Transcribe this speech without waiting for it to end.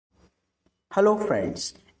Hello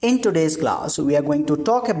friends, in today's class we are going to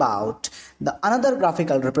talk about the another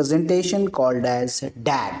graphical representation called as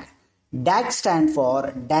DAG. DAG stand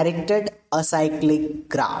for Directed Acyclic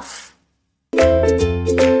Graph.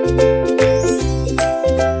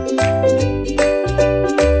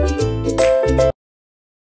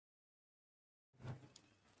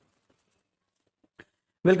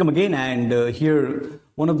 Welcome again, and here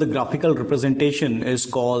one of the graphical representation is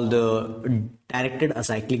called Directed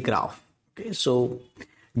Acyclic Graph. Okay, so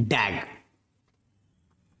DAG.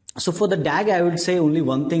 So for the DAG, I would say only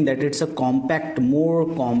one thing, that it's a more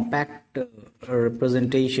compact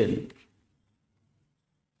representation.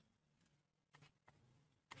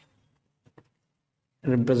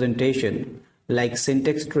 Like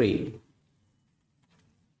syntax tree.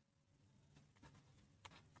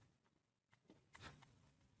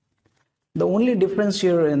 The only difference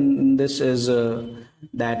here in this is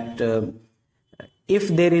that if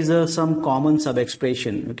there is some common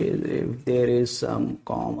sub-expression, okay, if there is some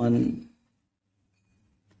common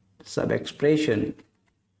sub-expression,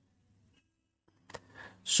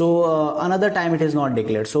 so another time it is not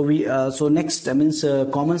declared. So next means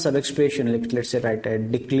common sub-expression, let's say write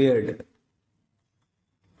declared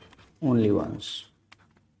only once.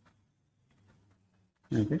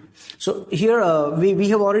 Okay, so here we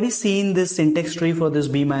have already seen this syntax tree for this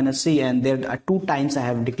b minus c, and there are 2 times I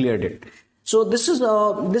have declared it. So this is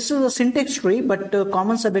a syntax tree, but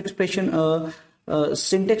common sub expression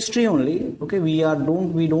syntax tree only. Okay, we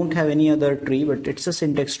don't have any other tree, but it's a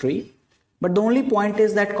syntax tree. But the only point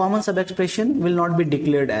is that common sub expression will not be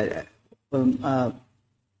declared again.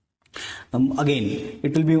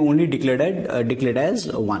 It will be only declared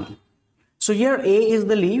as 1. So here A is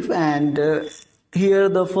the leaf, and here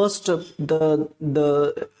the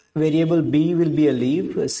variable b will be a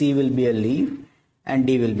leaf, c will be a leaf, and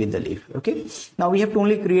d will be the leaf. Okay, now we have to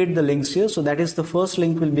only create the links here. So that is, the first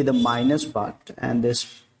link will be the minus part, and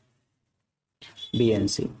this b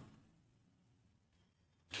and c.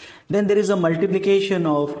 Then there is a multiplication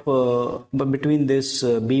of between this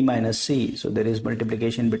b minus c. So there is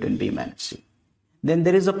multiplication between b minus c. Then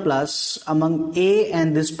there is a plus among a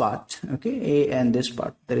and this part. Okay, a and this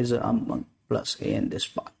part, there is a plus a and this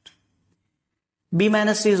part. B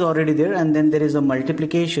minus c is already there, and then there is a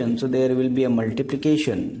multiplication. So there will be a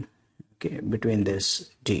multiplication, okay, between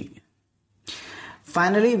this d.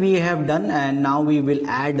 Finally, we have done, and now we will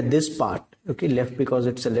add this part, okay, left, because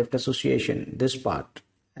it's a left association, this part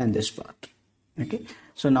and this part. Okay,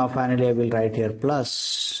 so now finally I will write here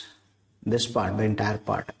plus this part, the entire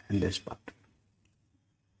part, and this part.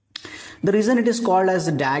 The reason it is called as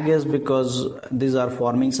the DAG is because these are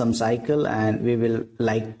forming some cycle, and we will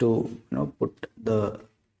like to put the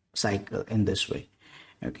cycle in this way.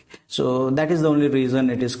 Okay, so that is the only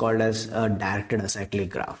reason it is called as a directed acyclic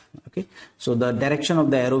graph. Okay, so the direction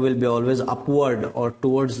of the arrow will be always upward or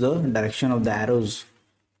towards the direction of the arrows.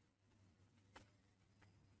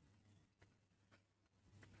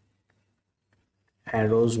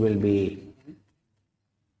 Arrows will be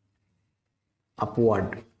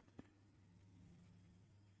upward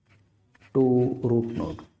to root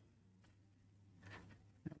node.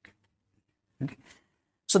 Okay.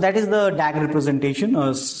 So that is the DAG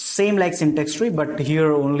representation, same like syntax tree, but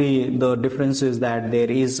here only the difference is that there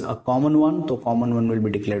is a common one, so common one will be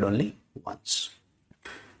declared only once.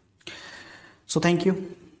 So thank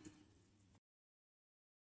you.